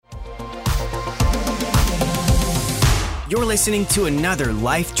You're listening to another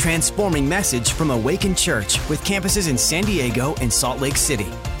life-transforming message from Awaken Church with campuses in San Diego and Salt Lake City.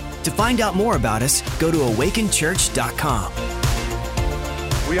 To find out more about us, go to awakenchurch.com.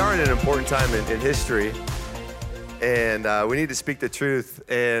 We are in an important time in history, and we need to speak the truth.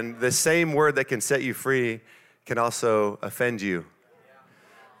 And the same word that can set you free can also offend you.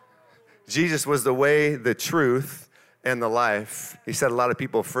 Jesus was the way, the truth, and the life. He set a lot of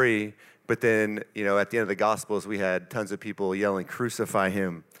people free. But then, at the end of the Gospels, we had tons of people yelling, crucify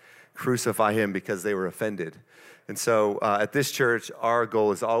him, because they were offended. And so at this church, our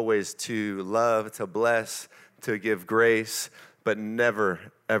goal is always to love, to bless, to give grace, but never,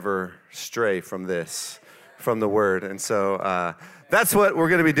 ever stray from the word. And so that's what we're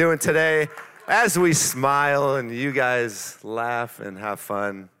going to be doing today as we smile and you guys laugh and have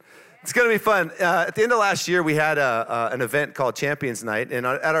fun. It's going to be fun. At the end of last year, we had an event called Champions Night. And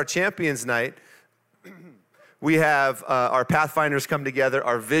at our Champions Night, we have our Pathfinders come together,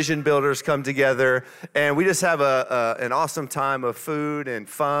 our Vision Builders come together, and we just have an awesome time of food and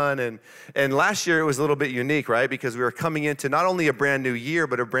fun. And last year, it was a little bit unique, right? Because we were coming into not only a brand new year,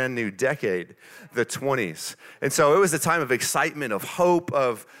 but a brand new decade, the 20s. And so it was a time of excitement, of hope,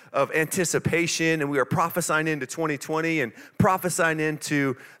 of anticipation, and we were prophesying into 2020 and prophesying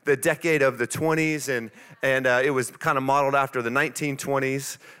into the decade of the 20s, and it was kind of modeled after the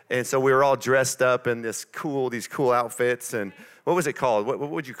 1920s, and so we were all dressed up in these cool outfits, and what was it called? What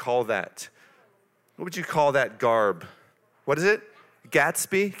would you call that? What would you call that garb? What is it?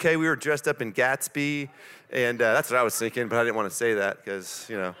 Gatsby? Okay, we were dressed up in Gatsby, and that's what I was thinking, but I didn't want to say that because,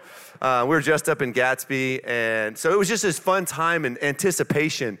 we were dressed up in Gatsby, and so it was just this fun time and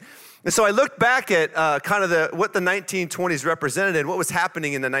anticipation. And so I looked back at kind of what the 1920s represented and what was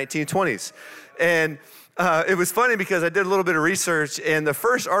happening in the 1920s. And it was funny because I did a little bit of research, and the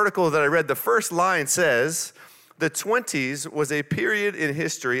first article that I read, the first line says, the 20s was a period in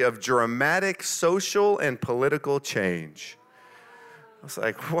history of dramatic social and political change. I was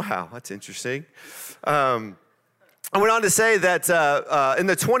like, wow, that's interesting. I went on to say that in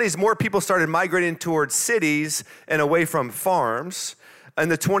the 20s, more people started migrating towards cities and away from farms. In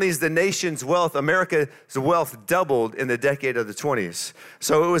the 20s, the nation's wealth, America's wealth, doubled in the decade of the 20s.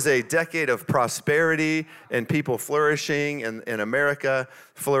 So it was a decade of prosperity and people flourishing and America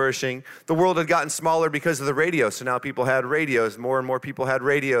flourishing. The world had gotten smaller because of the radio, so now people had radios. More and more people had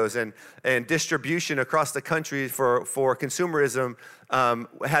radios, and distribution across the country for consumerism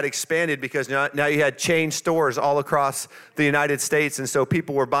had expanded because now you had chain stores all across the United States, and so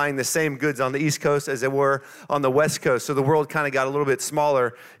people were buying the same goods on the East Coast as they were on the West Coast. So the world kind of got a little bit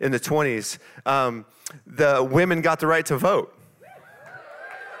smaller in the 20s. The women got the right to vote.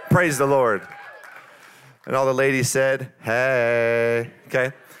 Praise the Lord. And all the ladies said, hey,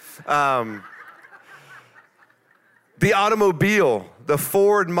 okay. The automobile, the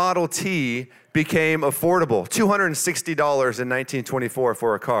Ford Model T, became affordable, $260 in 1924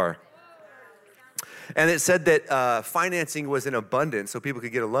 for a car. And it said that financing was in abundance, so people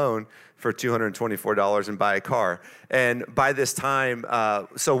could get a loan for $224 and buy a car. And by this time,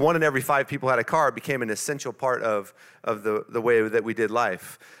 so 1 in every 5 people had a car. It became an essential part of the way that we did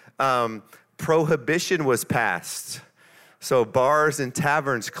life. Prohibition was passed, so bars and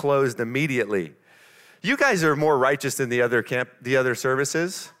taverns closed immediately. You guys are more righteous than the other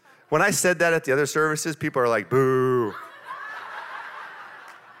services. When I said that at the other services, people are like, boo.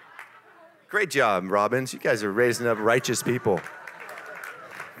 Great job, Robbins. You guys are raising up righteous people.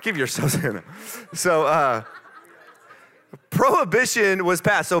 Give yourselves a So, prohibition was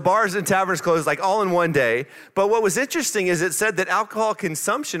passed. So bars and taverns closed like all in one day. But what was interesting is it said that alcohol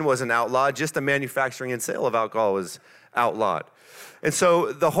consumption wasn't outlawed, just the manufacturing and sale of alcohol was outlawed. And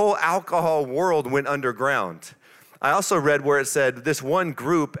so the whole alcohol world went underground. I also read where it said this one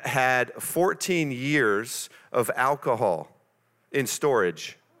group had 14 years of alcohol in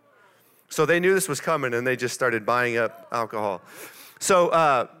storage. So they knew this was coming, and they just started buying up alcohol. So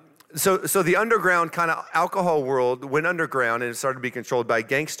the underground kind of alcohol world went underground, and it started to be controlled by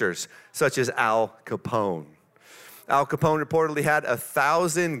gangsters, such as Al Capone. Al Capone reportedly had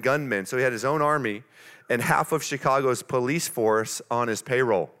 1,000 gunmen, so he had his own army, and half of Chicago's police force on his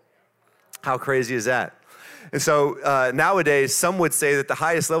payroll. How crazy is that? And so nowadays, some would say that the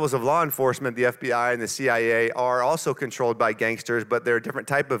highest levels of law enforcement, the FBI and the CIA, are also controlled by gangsters, but they're a different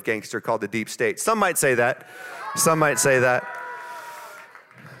type of gangster called the deep state. Some might say that. Some might say that.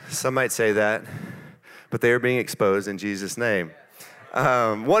 Some might say that. But they are being exposed in Jesus' name.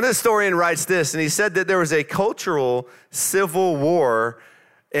 One historian writes this, and he said that there was a cultural civil war,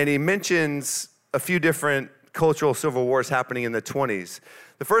 and he mentions a few different cultural civil wars happening in the 20s.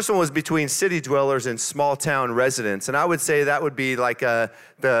 The first one was between city dwellers and small town residents. And I would say that would be like the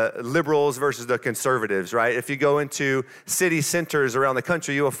liberals versus the conservatives, right? If you go into city centers around the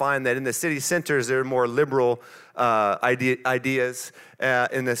country, you will find that in the city centers, there are more liberal ideas.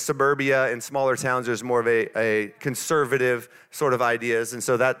 In the suburbia and smaller towns, there's more of a conservative sort of ideas. And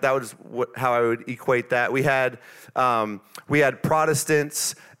so that was how I would equate that. We had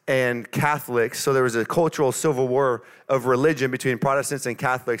Protestants and Catholics. So there was a cultural civil war of religion between Protestants and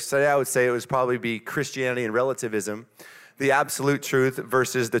Catholics. Today I would say it would probably be Christianity and relativism, the absolute truth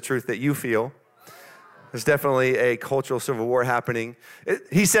versus the truth that you feel. There's definitely a cultural civil war happening.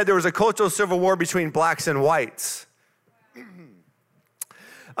 He said there was a cultural civil war between blacks and whites.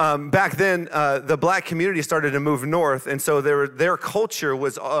 Back then, the black community started to move north, and so their culture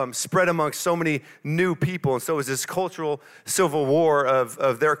was spread amongst so many new people, and so it was this cultural civil war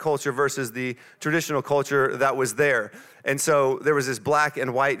of their culture versus the traditional culture that was there. And so there was this black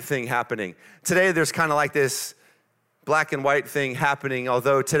and white thing happening. Today, there's kind of like this black and white thing happening,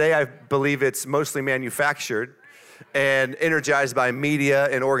 although today I believe it's mostly manufactured and energized by media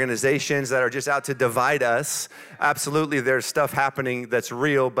and organizations that are just out to divide us. Absolutely, there's stuff happening that's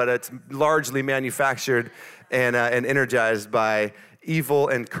real, but it's largely manufactured and energized by evil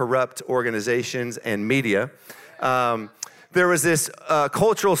and corrupt organizations and media. There was this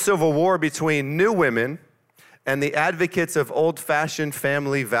cultural civil war between new women and the advocates of old-fashioned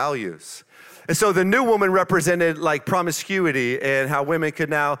family values. And so the new woman represented like promiscuity and how women could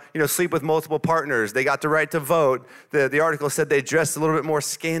now, sleep with multiple partners. They got the right to vote. The article said they dressed a little bit more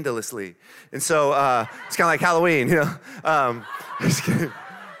scandalously. And so it's kind of like Halloween, Just kidding.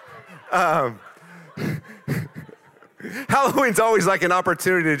 Halloween's always like an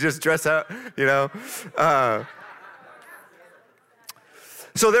opportunity to just dress out,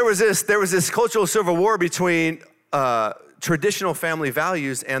 So there was this cultural civil war between traditional family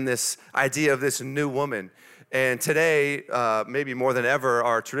values and this idea of this new woman. And today, maybe more than ever,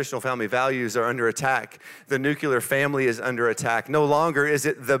 our traditional family values are under attack. The nuclear family is under attack. No longer is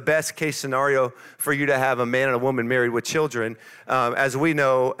it the best case scenario for you to have a man and a woman married with children. As we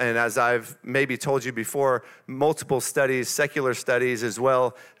know, and as I've maybe told you before, multiple studies, secular studies as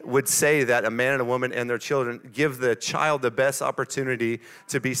well, would say that a man and a woman and their children give the child the best opportunity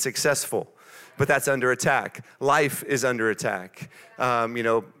to be successful. But that's under attack. Life is under attack.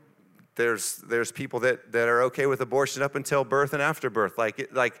 There's people that are okay with abortion up until birth and after birth.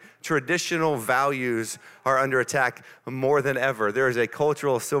 Like traditional values are under attack more than ever. There is a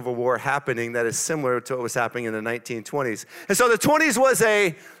cultural civil war happening that is similar to what was happening in the 1920s. And so the 20s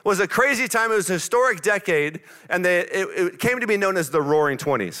was a crazy time. It was a historic decade, and it came to be known as the Roaring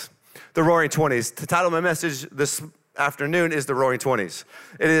 20s. The Roaring 20s. The title of my message this afternoon is the Roaring 20s.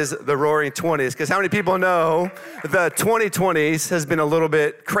 It is the Roaring 20s, because how many people know the 2020s has been a little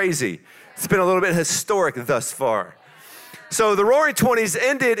bit crazy? It's been a little bit historic thus far. So the Roaring 20s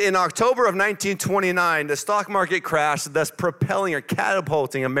ended in October of 1929. The stock market crashed, thus propelling or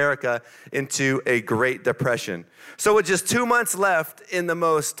catapulting America into a Great Depression. So with just 2 months left in the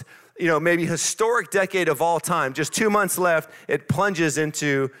most maybe historic decade of all time, just 2 months left, it plunges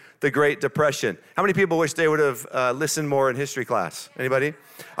into the Great Depression. How many people wish they would have listened more in history class? Anybody?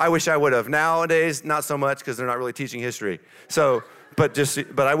 I wish I would have. Nowadays, not so much because they're not really teaching history. So, but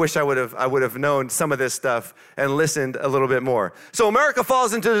I wish I would have known some of this stuff and listened a little bit more. So America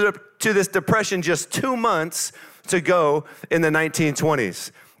falls into this depression just 2 months to go in the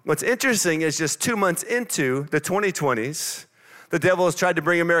 1920s. What's interesting is just 2 months into the 2020s, the devil has tried to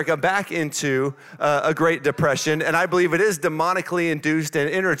bring America back into a Great Depression, and I believe it is demonically induced and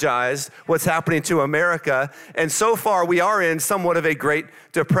energized what's happening to America. And so far, we are in somewhat of a Great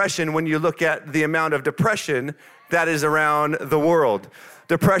Depression when you look at the amount of depression that is around the world.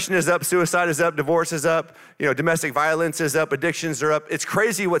 Depression is up, suicide is up, divorce is up, domestic violence is up, addictions are up. It's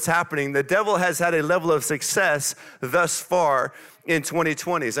crazy what's happening. The devil has had a level of success thus far in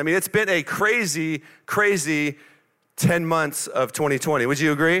 2020s. I mean, it's been a crazy, crazy 10 months of 2020. Would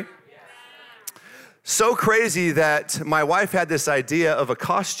you agree? Yes. So crazy that my wife had this idea of a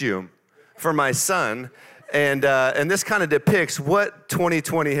costume for my son, and this kind of depicts what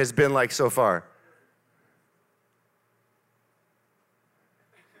 2020 has been like so far.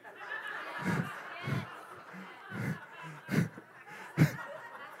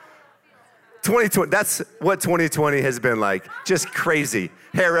 That's what 2020 has been like. Just crazy.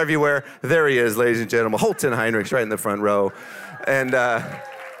 Hair everywhere. There he is, ladies and gentlemen. Jon Heinrichs right in the front row. And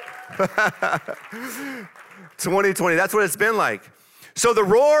 2020, that's what it's been like. So the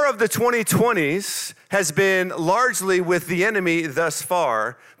roar of the 2020s has been largely with the enemy thus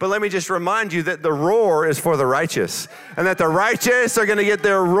far, but let me just remind you that the roar is for the righteous, and that the righteous are gonna get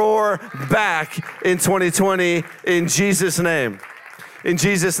their roar back in 2020 in Jesus' name. In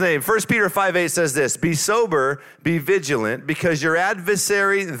Jesus' name. 1 Peter 5:8 says this, be sober, be vigilant, because your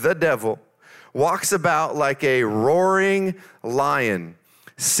adversary, the devil, walks about like a roaring lion,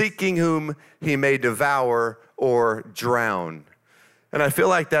 seeking whom he may devour or drown. And I feel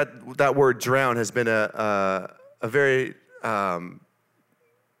like that word drown has been a very, the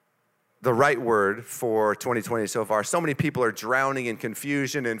right word for 2020 so far. So many people are drowning in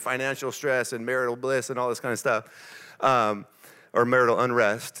confusion and financial stress and marital bliss and all this kind of stuff, or marital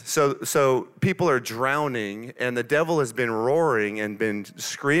unrest. So people are drowning, and the devil has been roaring and been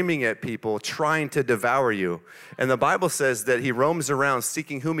screaming at people, trying to devour you. And the Bible says that he roams around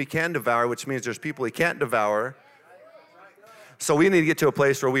seeking whom he can devour, which means there's people he can't devour. So we need to get to a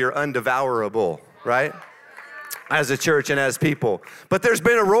place where we are undevourable, right? As a church and as people. But there's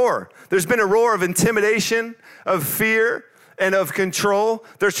been a roar. There's been a roar of intimidation, of fear, and of control.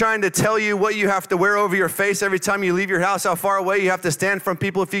 They're trying to tell you what you have to wear over your face every time you leave your house, how far away you have to stand from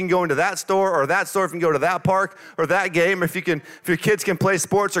people, if you can go into that store, or that store, if you can go to that park or that game, if your kids can play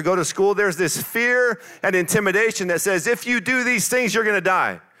sports or go to school. There's this fear and intimidation that says, if you do these things, you're gonna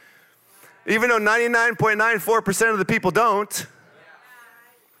die. Even though 99.94% of the people don't.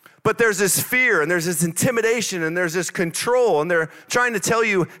 But there's this fear, and there's this intimidation, and there's this control, and they're trying to tell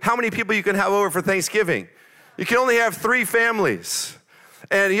you how many people you can have over for Thanksgiving. You can only have 3 families,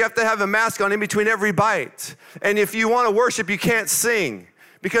 and you have to have a mask on in between every bite. And if you want to worship, you can't sing,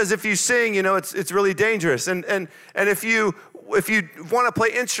 because if you sing, it's really dangerous. And if you want to play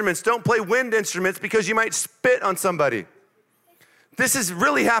instruments, don't play wind instruments, because you might spit on somebody. This is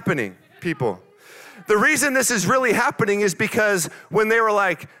really happening, people. The reason this is really happening is because when they were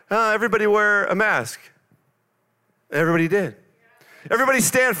like, everybody wear a mask, everybody did. Everybody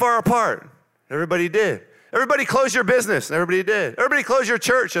stand far apart, everybody did. Everybody close your business, and everybody did. Everybody close your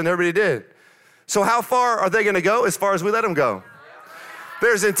church, and everybody did. So how far are they gonna go? As far as we let them go.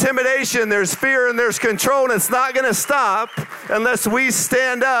 There's intimidation, there's fear, and there's control, and it's not gonna stop unless we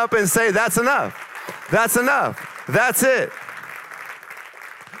stand up and say, that's enough, that's enough, that's it.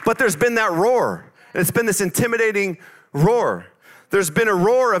 But there's been that roar. It's been this intimidating roar. There's been a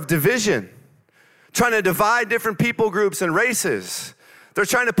roar of division, trying to divide different people groups and races. They're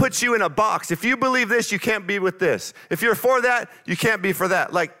trying to put you in a box. If you believe this, you can't be with this. If you're for that, you can't be for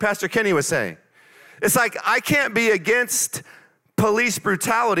that, like Pastor Kenny was saying. It's like, I can't be against police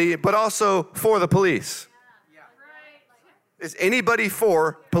brutality, but also for the police. Is anybody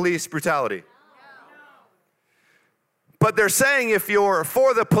for police brutality? But they're saying if you're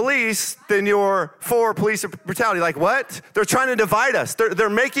for the police, then you're for police brutality. Like what? They're trying to divide us. They're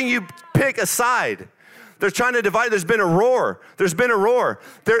making you pick a side. They're trying to divide. There's been a roar. There's been a roar.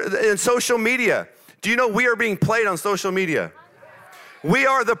 In social media, do you know we are being played on social media? We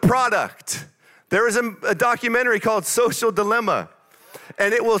are the product. There is a documentary called Social Dilemma,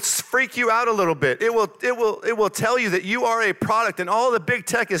 and it will freak you out a little bit. It will tell you that you are a product, and all the big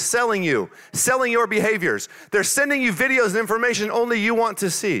tech is selling your behaviors. They're sending you videos and information only you want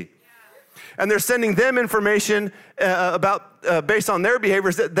to see. And they're sending them information based on their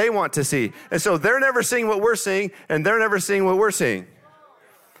behaviors that they want to see. And so they're never seeing what we're seeing, and they're never seeing what we're seeing.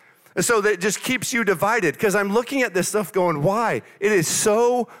 And so that just keeps you divided, because I'm looking at this stuff going, why? It is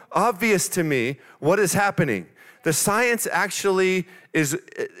so obvious to me what is happening. The science actually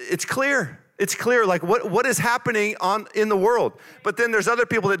it's clear. It's clear, like what is happening in the world. But then there's other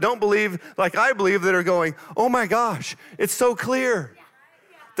people that don't believe, like I believe, that are going, oh my gosh, it's so clear.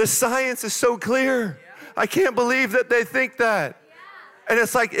 The science is so clear. I can't believe that they think that. And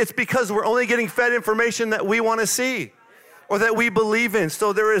it's like, it's because we're only getting fed information that we want to see or that we believe in.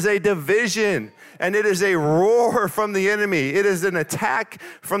 So there is a division, and it is a roar from the enemy. It is an attack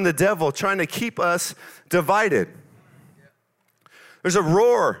from the devil trying to keep us divided. There's a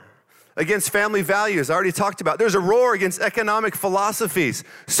roar against family values. I already talked about. There's a roar against economic philosophies.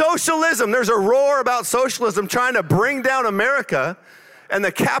 Socialism, there's a roar about socialism trying to bring down America and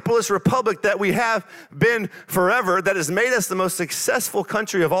the capitalist republic that we have been forever, that has made us the most successful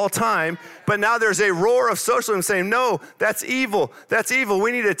country of all time. But now there's a roar of socialism saying, no, that's evil. That's evil.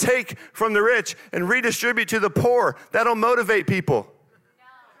 We need to take from the rich and redistribute to the poor. That'll motivate people.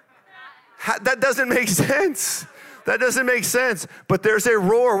 That doesn't make sense. That doesn't make sense. But there's a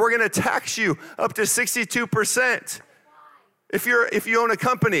roar. We're going to tax you up to 62%. If you own a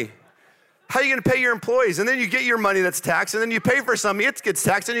company, how are you going to pay your employees? And then you get your money that's taxed, and then you pay for something, it gets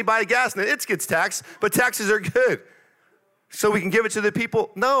taxed, and you buy gas, and it gets taxed, but taxes are good. so we can give it to the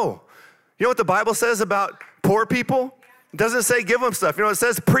people? No. You know what the Bible says about poor people? It doesn't say give them stuff. You know what it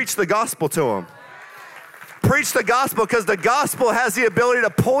says? Preach the gospel to them. Preach the gospel, because the gospel has the ability to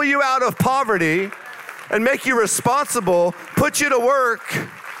pull you out of poverty and make you responsible, put you to work.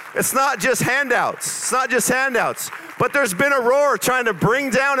 It's not just handouts. It's not just handouts. But there's been a roar trying to bring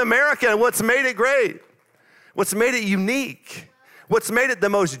down America and what's made it great, what's made it unique, what's made it the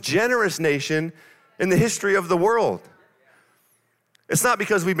most generous nation in the history of the world. It's not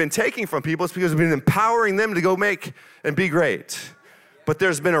because we've been taking from people, it's because we've been empowering them to go make and be great. But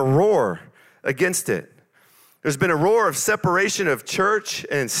there's been a roar against it. There's been a roar of separation of church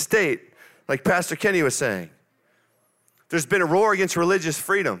and state, like Pastor Kenny was saying. There's been a roar against religious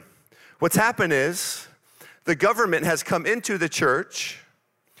freedom. What's happened is the government has come into the church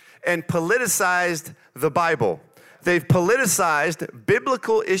and politicized the Bible. They've politicized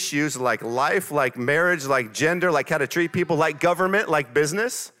biblical issues like life, like marriage, like gender, like how to treat people, like government, like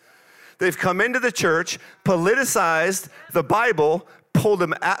business. They've come into the church, politicized the Bible, pulled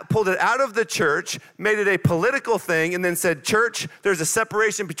it out of the church, made it a political thing, and then said, church, there's a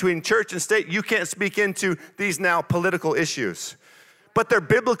separation between church and state. You can't speak into these now political issues. But they're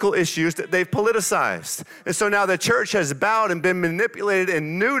biblical issues that they've politicized. And so now the church has bowed and been manipulated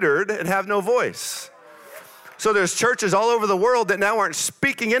and neutered and have no voice. So there's churches all over the world that now aren't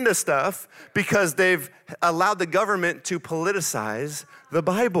speaking into stuff because they've allowed the government to politicize the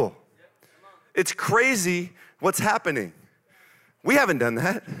Bible. It's crazy what's happening. We haven't done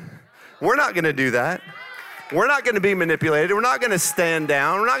that. We're not going to do that. We're not going to be manipulated. We're not going to stand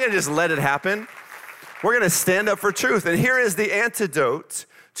down. We're not going to just let it happen. We're going to stand up for truth. And here is the antidote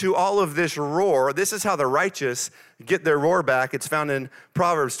to all of this roar. This is how the righteous get their roar back. It's found in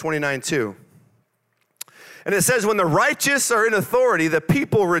Proverbs 29:2. And it says, when the righteous are in authority, the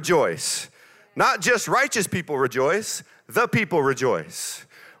people rejoice. Not just righteous people rejoice, the people rejoice.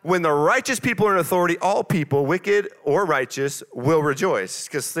 When the righteous people are in authority, all people, wicked or righteous, will rejoice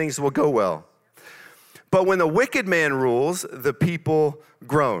because things will go well. But when the wicked man rules, the people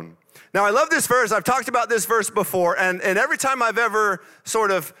groan. Now, I love this verse. I've talked about this verse before, and every time I've ever sort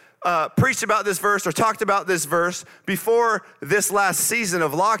of preached about this verse or talked about this verse before this last season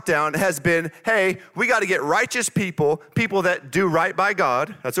of lockdown has been, hey, we got to get righteous people that do right by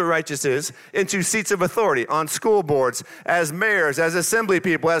God, that's what righteous is, into seats of authority on school boards, as mayors, as assembly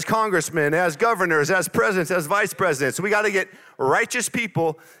people, as congressmen, as governors, as presidents, as vice presidents. We got to get righteous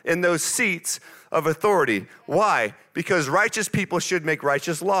people in those seats of authority. Why? Because righteous people should make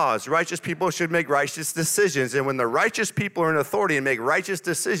righteous laws. Righteous people should make righteous decisions. And when the righteous people are in authority and make righteous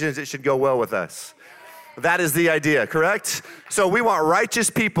decisions, it should go well with us. That is the idea, correct? So we want righteous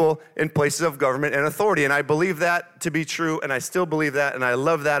people in places of government and authority. And I believe that to be true, and I still believe that, and I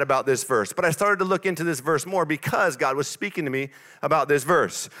love that about this verse. But I started to look into this verse more because God was speaking to me about this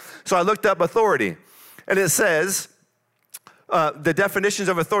verse. So I looked up authority, and it says, the definitions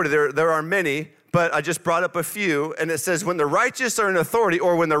of authority, there are many, but I just brought up a few, and it says, when the righteous are in authority,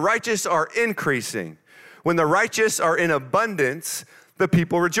 or when the righteous are increasing, when the righteous are in abundance, the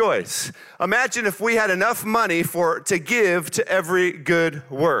people rejoice. Imagine if we had enough money to give to every good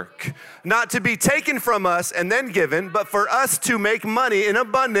work. Not to be taken from us and then given, but for us to make money in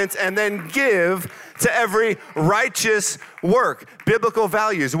abundance and then give to every righteous work. Biblical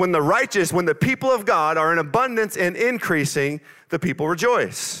values. When the people of God are in abundance and increasing, the people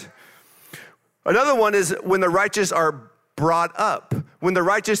rejoice. Another one is when the righteous are brought up. When the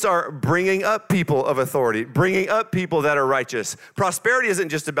righteous are bringing up people of authority, bringing up people that are righteous. Prosperity isn't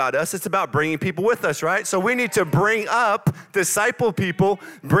just about us, it's about bringing people with us, right? So we need to bring up, disciple people,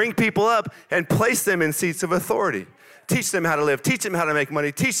 bring people up, and place them in seats of authority. Teach them how to live, teach them how to make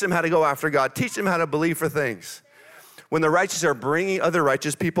money, teach them how to go after God, teach them how to believe for things. When the righteous are bringing other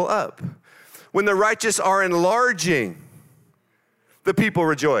righteous people up. When the righteous are enlarging, the people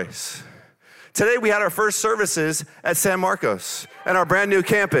rejoice. Today we had our first services at San Marcos and our brand new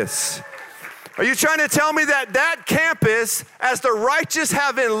campus. Are you trying to tell me that campus, as the righteous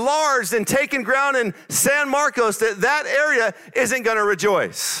have enlarged and taken ground in San Marcos, that area isn't going to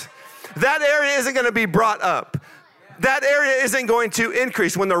rejoice? That area isn't going to be brought up. That area isn't going to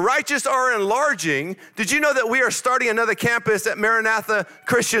increase. When the righteous are enlarging, did you know that we are starting another campus at Maranatha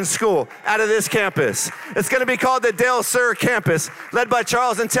Christian School out of this campus? It's going to be called the Del Sur campus, led by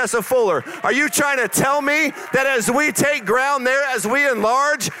Charles and Tessa Fuller. Are you trying to tell me that as we take ground there, as we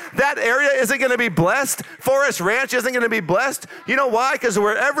enlarge, that area isn't going to be blessed? Forest Ranch isn't going to be blessed? You know why? Because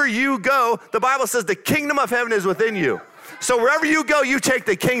wherever you go, the Bible says the kingdom of heaven is within you. So wherever you go, you take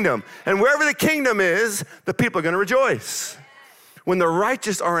the kingdom. And wherever the kingdom is, the people are going to rejoice. When the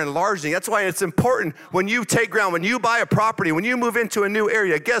righteous are enlarging. That's why it's important when you take ground, when you buy a property, when you move into a new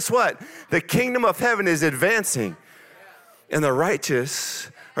area, guess what? The kingdom of heaven is advancing. And the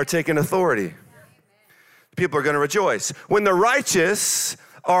righteous are taking authority. People are going to rejoice. When the righteous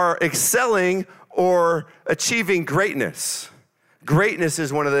are excelling or achieving greatness. Greatness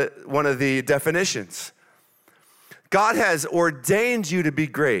is one of the definitions. God has ordained you to be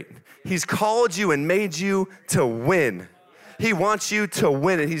great. He's called you and made you to win. He wants you to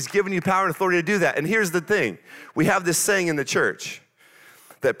win, and he's given you power and authority to do that. And here's the thing. We have this saying in the church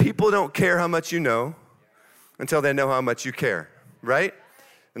that people don't care how much you know until they know how much you care, right?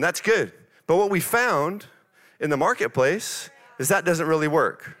 And that's good. But what we found in the marketplace is that doesn't really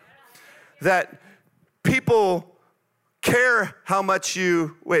work. That people care how much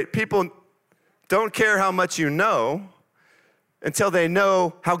people don't care how much you know until they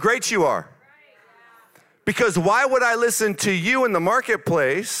know how great you are. Because why would I listen to you in the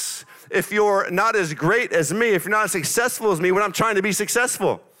marketplace if you're not as great as me, if you're not as successful as me when I'm trying to be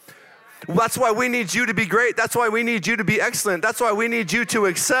successful? That's why we need you to be great. That's why we need you to be excellent. That's why we need you to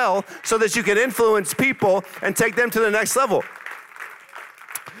excel so that you can influence people and take them to the next level.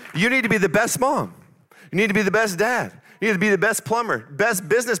 You need to be the best mom. You need to be the best dad. You need to be the best plumber, best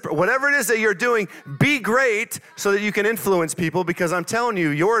business, whatever it is that you're doing, be great so that you can influence people, because I'm telling you,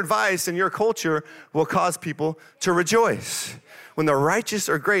 your advice and your culture will cause people to rejoice. When the righteous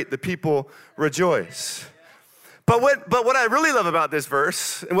are great, the people rejoice. But what I really love about this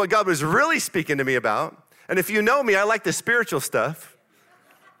verse and what God was really speaking to me about, and if you know me, I like the spiritual stuff.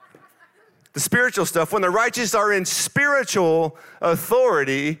 The spiritual stuff, when the righteous are in spiritual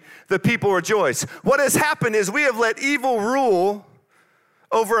authority, the people rejoice. What has happened is we have let evil rule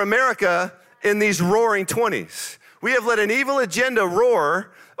over America in these roaring 20s. We have let an evil agenda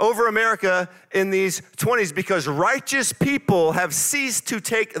roar over America in these 20s because righteous people have ceased to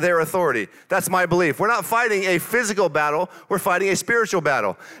take their authority. That's my belief. We're not fighting a physical battle, we're fighting a spiritual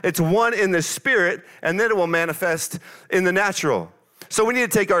battle. It's one in the spirit, and then it will manifest in the natural. So we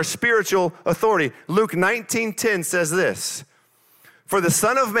need to take our spiritual authority. Luke 19:10 says this, "For the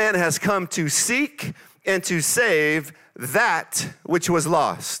Son of Man has come to seek and to save that which was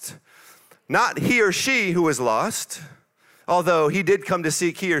lost." Not he or she who was lost, although he did come to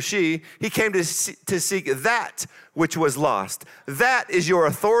seek he or she. He came to seek that which was lost. That is your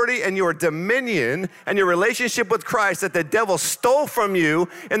authority and your dominion and your relationship with Christ that the devil stole from you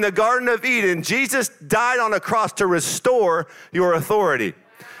in the Garden of Eden. Jesus died on a cross to restore your authority.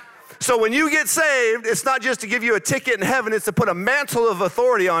 So when you get saved, it's not just to give you a ticket in heaven, it's to put a mantle of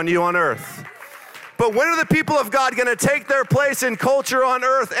authority on you on earth. But when are the people of God going to take their place in culture on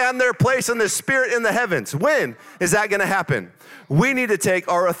earth and their place in the spirit in the heavens? When is that going to happen? We need to take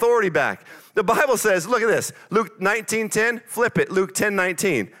our authority back. The Bible says, look at this, Luke 19:10, flip it, Luke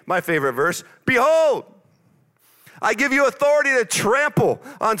 10:19, my favorite verse. "Behold, I give you authority to trample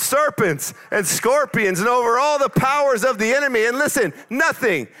on serpents and scorpions and over all the powers of the enemy. And listen,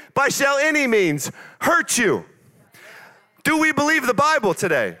 nothing by shall any means hurt you." Do we believe the Bible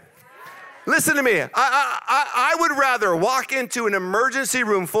today? Listen to me. I would rather walk into an emergency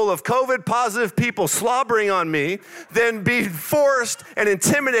room full of COVID positive people slobbering on me than be forced and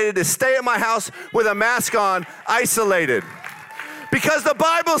intimidated to stay at my house with a mask on, isolated. Because the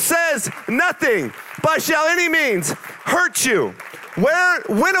Bible says nothing by shall any means hurt you. When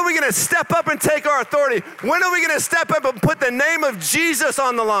are we going to step up and take our authority? When are we going to step up and put the name of Jesus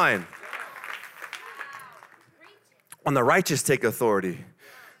on the line? When the righteous take authority,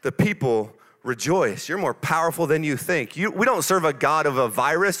 the people rejoice. You're more powerful than you think. We don't serve a God of a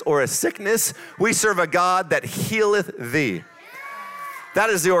virus or a sickness. We serve a God that healeth thee. That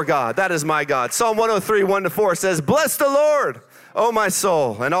is your God. That is my God. Psalm 103, 1-4 says, "Bless the Lord, O my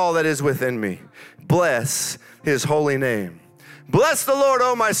soul, and all that is within me. Bless his holy name." Bless the Lord,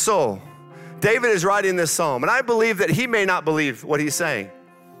 O my soul. David is writing this psalm, and I believe that he may not believe what he's saying.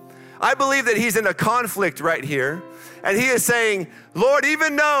 I believe that he's in a conflict right here. And he is saying, Lord,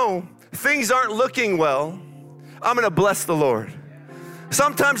 even though things aren't looking well, I'm going to bless the Lord.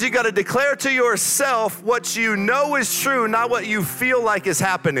 Sometimes you got to declare to yourself what you know is true, not what you feel like is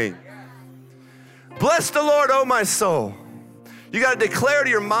happening. Bless the Lord, oh my soul. You got to declare to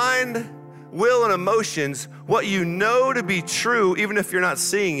your mind, will, and emotions what you know to be true, even if you're not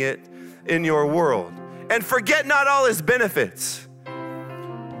seeing it in your world. And forget not all his benefits.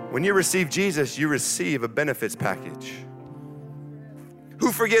 When you receive Jesus, you receive a benefits package.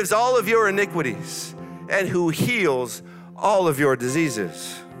 Who forgives all of your iniquities and who heals all of your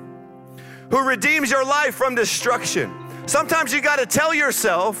diseases. Who redeems your life from destruction. Sometimes you got to tell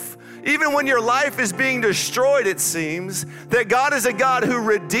yourself Even when your life is being destroyed, it seems that God is a God who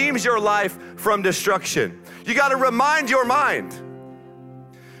redeems your life from destruction. You got to remind your mind.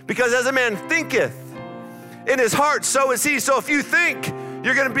 Because as a man thinketh in his heart, so is he. So if you think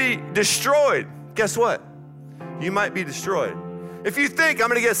you're going to be destroyed, guess what? You might be destroyed. If you think I'm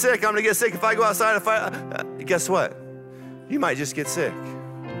going to get sick if I go outside, guess what? You might just get sick.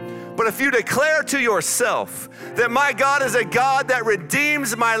 But if you declare to yourself that my God is a God that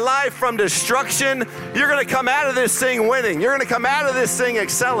redeems my life from destruction, you're going to come out of this thing winning. You're going to come out of this thing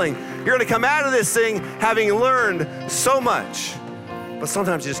excelling. You're going to come out of this thing having learned so much. But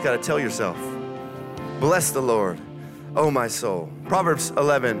sometimes you just got to tell yourself, bless the Lord, oh my soul. Proverbs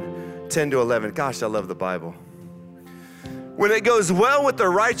 11:10-11. Gosh, I love the Bible. When it goes well with the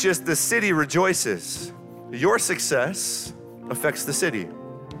righteous, the city rejoices. Your success affects the city.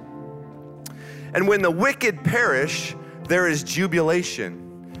 And when the wicked perish, there is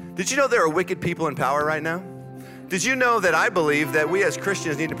jubilation. Did you know there are wicked people in power right now? Did you know that I believe that we as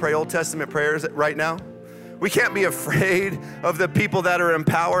Christians need to pray Old Testament prayers right now? We can't be afraid of the people that are in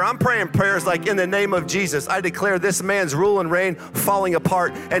power. I'm praying prayers like, in the name of Jesus, I declare this man's rule and reign falling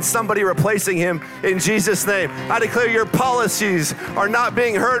apart and somebody replacing him in Jesus' name. I declare your policies are not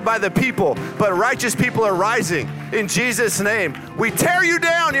being heard by the people, but righteous people are rising in Jesus' name. We tear you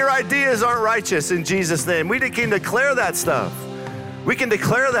down. Your ideas aren't righteous in Jesus' name. We can declare that stuff. We can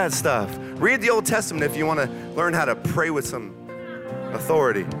declare that stuff. Read the Old Testament if you want to learn how to pray with some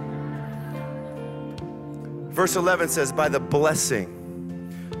authority. Verse 11 says, by the blessing,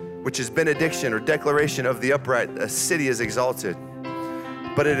 which is benediction or declaration of the upright, a city is exalted,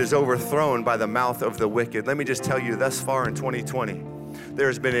 but it is overthrown by the mouth of the wicked. Let me just tell you, thus far in 2020, there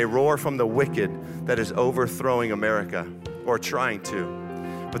has been a roar from the wicked that is overthrowing America, or trying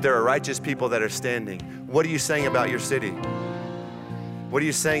to. But there are righteous people that are standing. What are you saying about your city? What are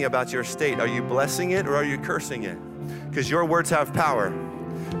you saying about your state? Are you blessing it or are you cursing it? Because your words have power.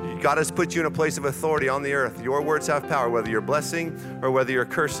 God has put you in a place of authority on the earth. Your words have power, whether you're blessing or whether you're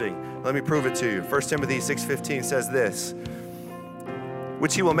cursing. Let me prove it to you. 1 Timothy 6:15 says this,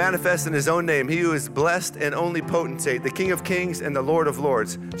 which he will manifest in his own name, he who is blessed and only potentate, the King of kings and the Lord of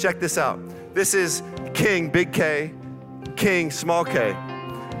lords. Check this out. This is King, big K, King, small k,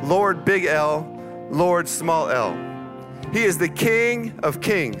 Lord, big L, Lord, small l. He is the King of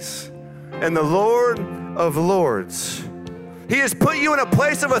kings and the Lord of lords. He has put you in a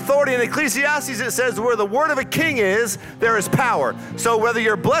place of authority. In Ecclesiastes, it says, where the word of a king is, there is power. So whether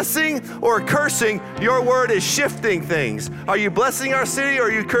you're blessing or cursing, your word is shifting things. Are you blessing our city or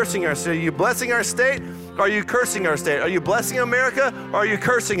are you cursing our city? Are you blessing our state or are you cursing our state? Are you blessing America or are you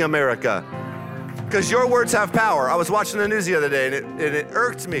cursing America? Because your words have power. I was watching the news the other day and it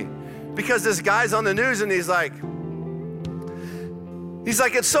irked me. Because this guy's on the news and he's like,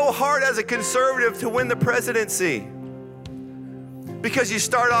 it's so hard as a conservative to win the presidency. Because you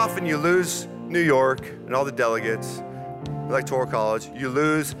start off and you lose New York and all the delegates, Electoral College. You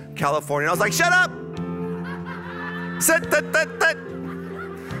lose California. I was like, shut up.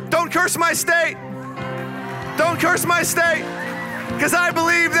 Don't curse my state. Don't curse my state. Because I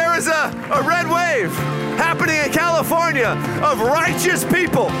believe there is a red wave happening in California of righteous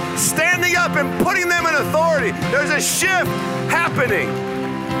people standing up and putting them in authority. There's a shift happening.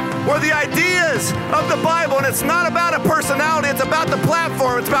 Where the ideas of the Bible, and it's not about a personality, it's about the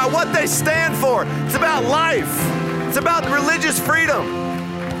platform, it's about what they stand for, it's about life, it's about religious freedom.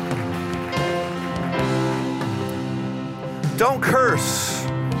 Don't curse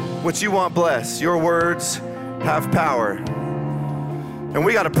what you want blessed. Your words have power. And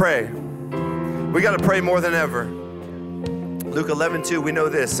we got to pray. We got to pray more than ever. Luke 11:2, we know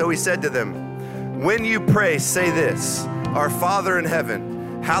this. So he said to them, when you pray, say this, our Father in heaven,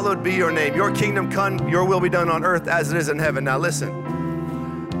 hallowed be your name. Your kingdom come, your will be done on earth as it is in heaven. Now listen,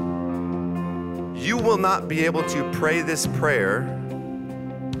 you will not be able to pray this prayer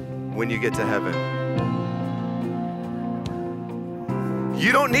when you get to heaven.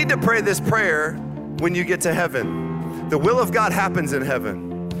 You don't need to pray this prayer when you get to heaven. The will of God happens in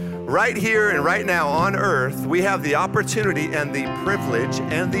heaven. Right here and right now on earth, we have the opportunity and the privilege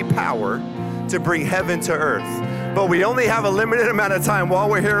and the power to bring heaven to earth. But we only have a limited amount of time while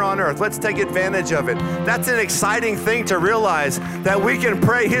we're here on earth. Let's take advantage of it. That's an exciting thing to realize, that we can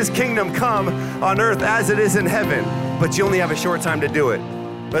pray his kingdom come on earth as it is in heaven. But you only have a short time to do it.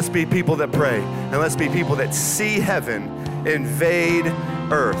 Let's be people that pray, and let's be people that see heaven invade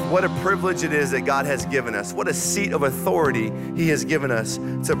earth. What a privilege it is that God has given us. What a seat of authority he has given us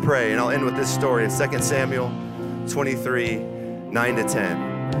to pray. And I'll end with this story in 2 Samuel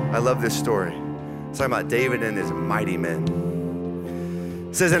 23:9-10. I love this story. It's talking about David and his mighty men.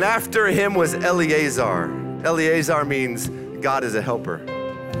 It says, and after him was Eleazar. Eleazar means God is a helper.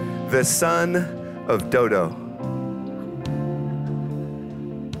 The son of Dodo.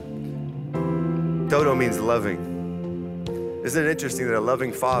 Dodo means loving. Isn't it interesting that a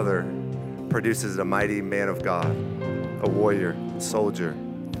loving father produces a mighty man of God, a warrior, a soldier?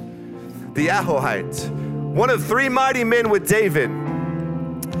 The Ahohite, one of three mighty men with David,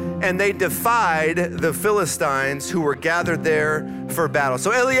 and they defied the Philistines who were gathered there for battle. So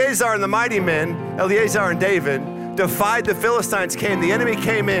Eleazar and the mighty men, Eleazar and David, defied the Philistines, the enemy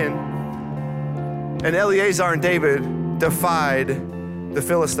came in, and Eleazar and David defied the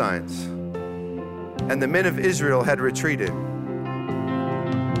Philistines. And the men of Israel had retreated.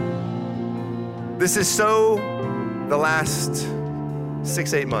 This is so the last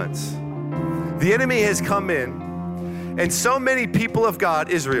 6-8 months. The enemy has come in, and so many people of God,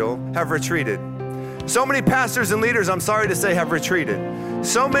 Israel, have retreated. So many pastors and leaders, I'm sorry to say, have retreated.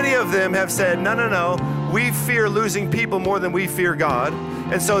 So many of them have said, no, we fear losing people more than we fear God.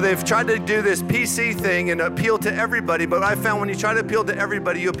 And so they've tried to do this PC thing and appeal to everybody, but I found when you try to appeal to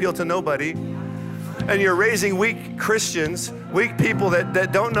everybody, you appeal to nobody. And you're raising weak Christians, weak people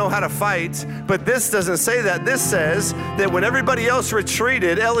that don't know how to fight. But this doesn't say that. This says that when everybody else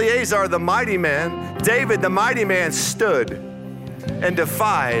retreated, Eleazar, the mighty man, David, the mighty man, stood and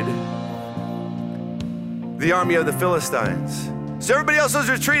defied the army of the Philistines. So everybody else was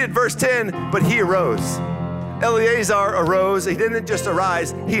retreated, verse 10, but he arose. Eleazar arose. He didn't just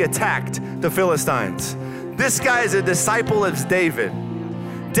arise, he attacked the Philistines. This guy is a disciple of David.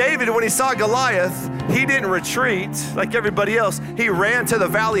 David, when he saw Goliath, he didn't retreat like everybody else. He ran to the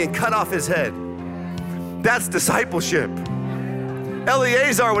valley and cut off his head. That's discipleship.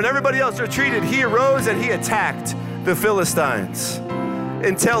 Eleazar, when everybody else retreated, he arose and he attacked the Philistines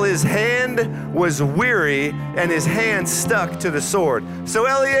until his hand was weary and his hand stuck to the sword. So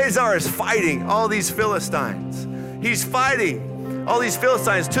Eleazar is fighting all these Philistines. He's fighting all these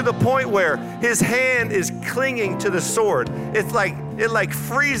Philistines to the point where his hand is clinging to the sword. It like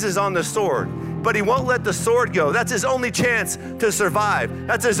freezes on the sword, but he won't let the sword go. That's his only chance to survive.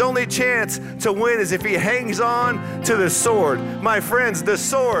 That's his only chance to win, is if he hangs on to the sword. My friends, the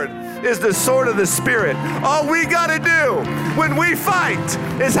sword is the sword of the Spirit. All we gotta do when we fight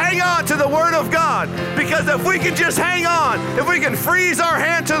is hang on to the Word of God, because if we can just hang on, if we can freeze our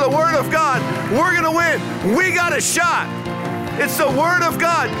hand to the Word of God, we're gonna win. We got a shot. It's the Word of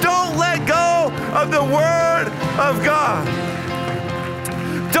God. Don't let go of the Word of God.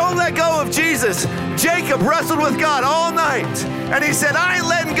 Don't let go of Jesus. Jacob wrestled with God all night, and he said, I ain't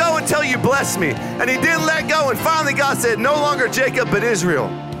letting go until you bless me. And he didn't let go, and finally God said, no longer Jacob, but Israel.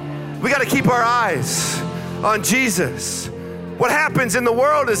 We got to keep our eyes on Jesus. What happens in the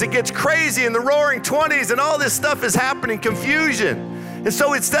world is it gets crazy in the roaring 20s, and all this stuff is happening, confusion. And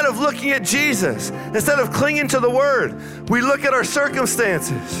so instead of looking at Jesus, instead of clinging to the Word, we look at our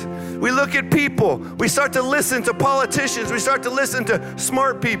circumstances. We look at people. We start to listen to politicians. We start to listen to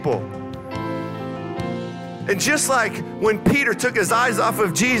smart people. And just like when Peter took his eyes off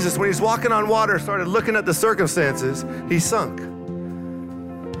of Jesus when he's walking on water and started looking at the circumstances, he sunk.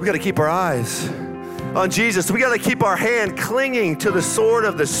 We got to keep our eyes on Jesus. We got to keep our hand clinging to the sword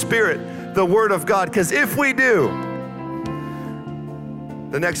of the Spirit, the Word of God. Because if we do,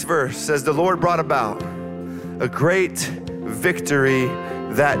 the next verse says, the Lord brought about a great victory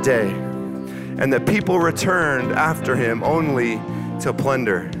that day, and the people returned after him only to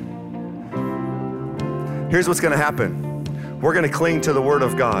plunder. Here's what's going to happen. We're going to cling to the Word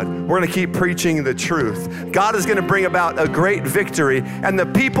of God. We're going to keep preaching the truth. God is going to bring about a great victory, and the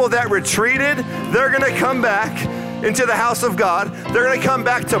people that retreated, they're going to come back into the house of God. They're going to come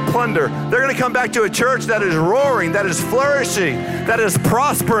back to plunder. They're going to come back to a church that is roaring, that is flourishing, that is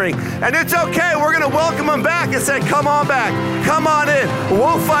prospering. And it's okay. We're going to welcome them back and say, come on back. Come on in.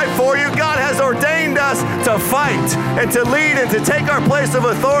 We'll fight for you. God has ordained us to fight and to lead and to take our place of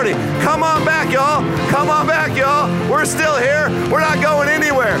authority. Come on back, y'all. Come on back, y'all. We're still here. We're not going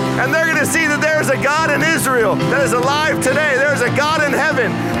anywhere. And they're going to see that there's a God in Israel that is alive today. There's a God in heaven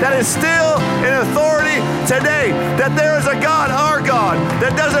that is still in authority today. That there is a God, our God,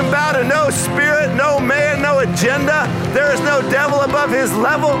 that doesn't bow to no spirit, no man, no agenda. There is no devil above his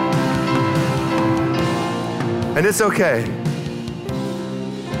level. And it's okay.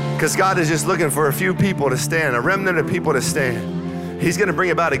 Because God is just looking for a few people to stand, a remnant of people to stand. He's going to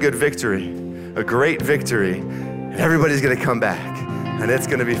bring about a good victory, a great victory. And everybody's going to come back. And it's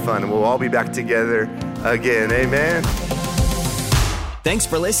going to be fun. And we'll all be back together again. Amen. Thanks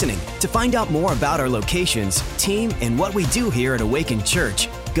for listening. To find out more about our locations, team, and what we do here at Awaken Church,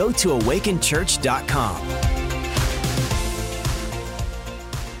 go to awakenchurch.com.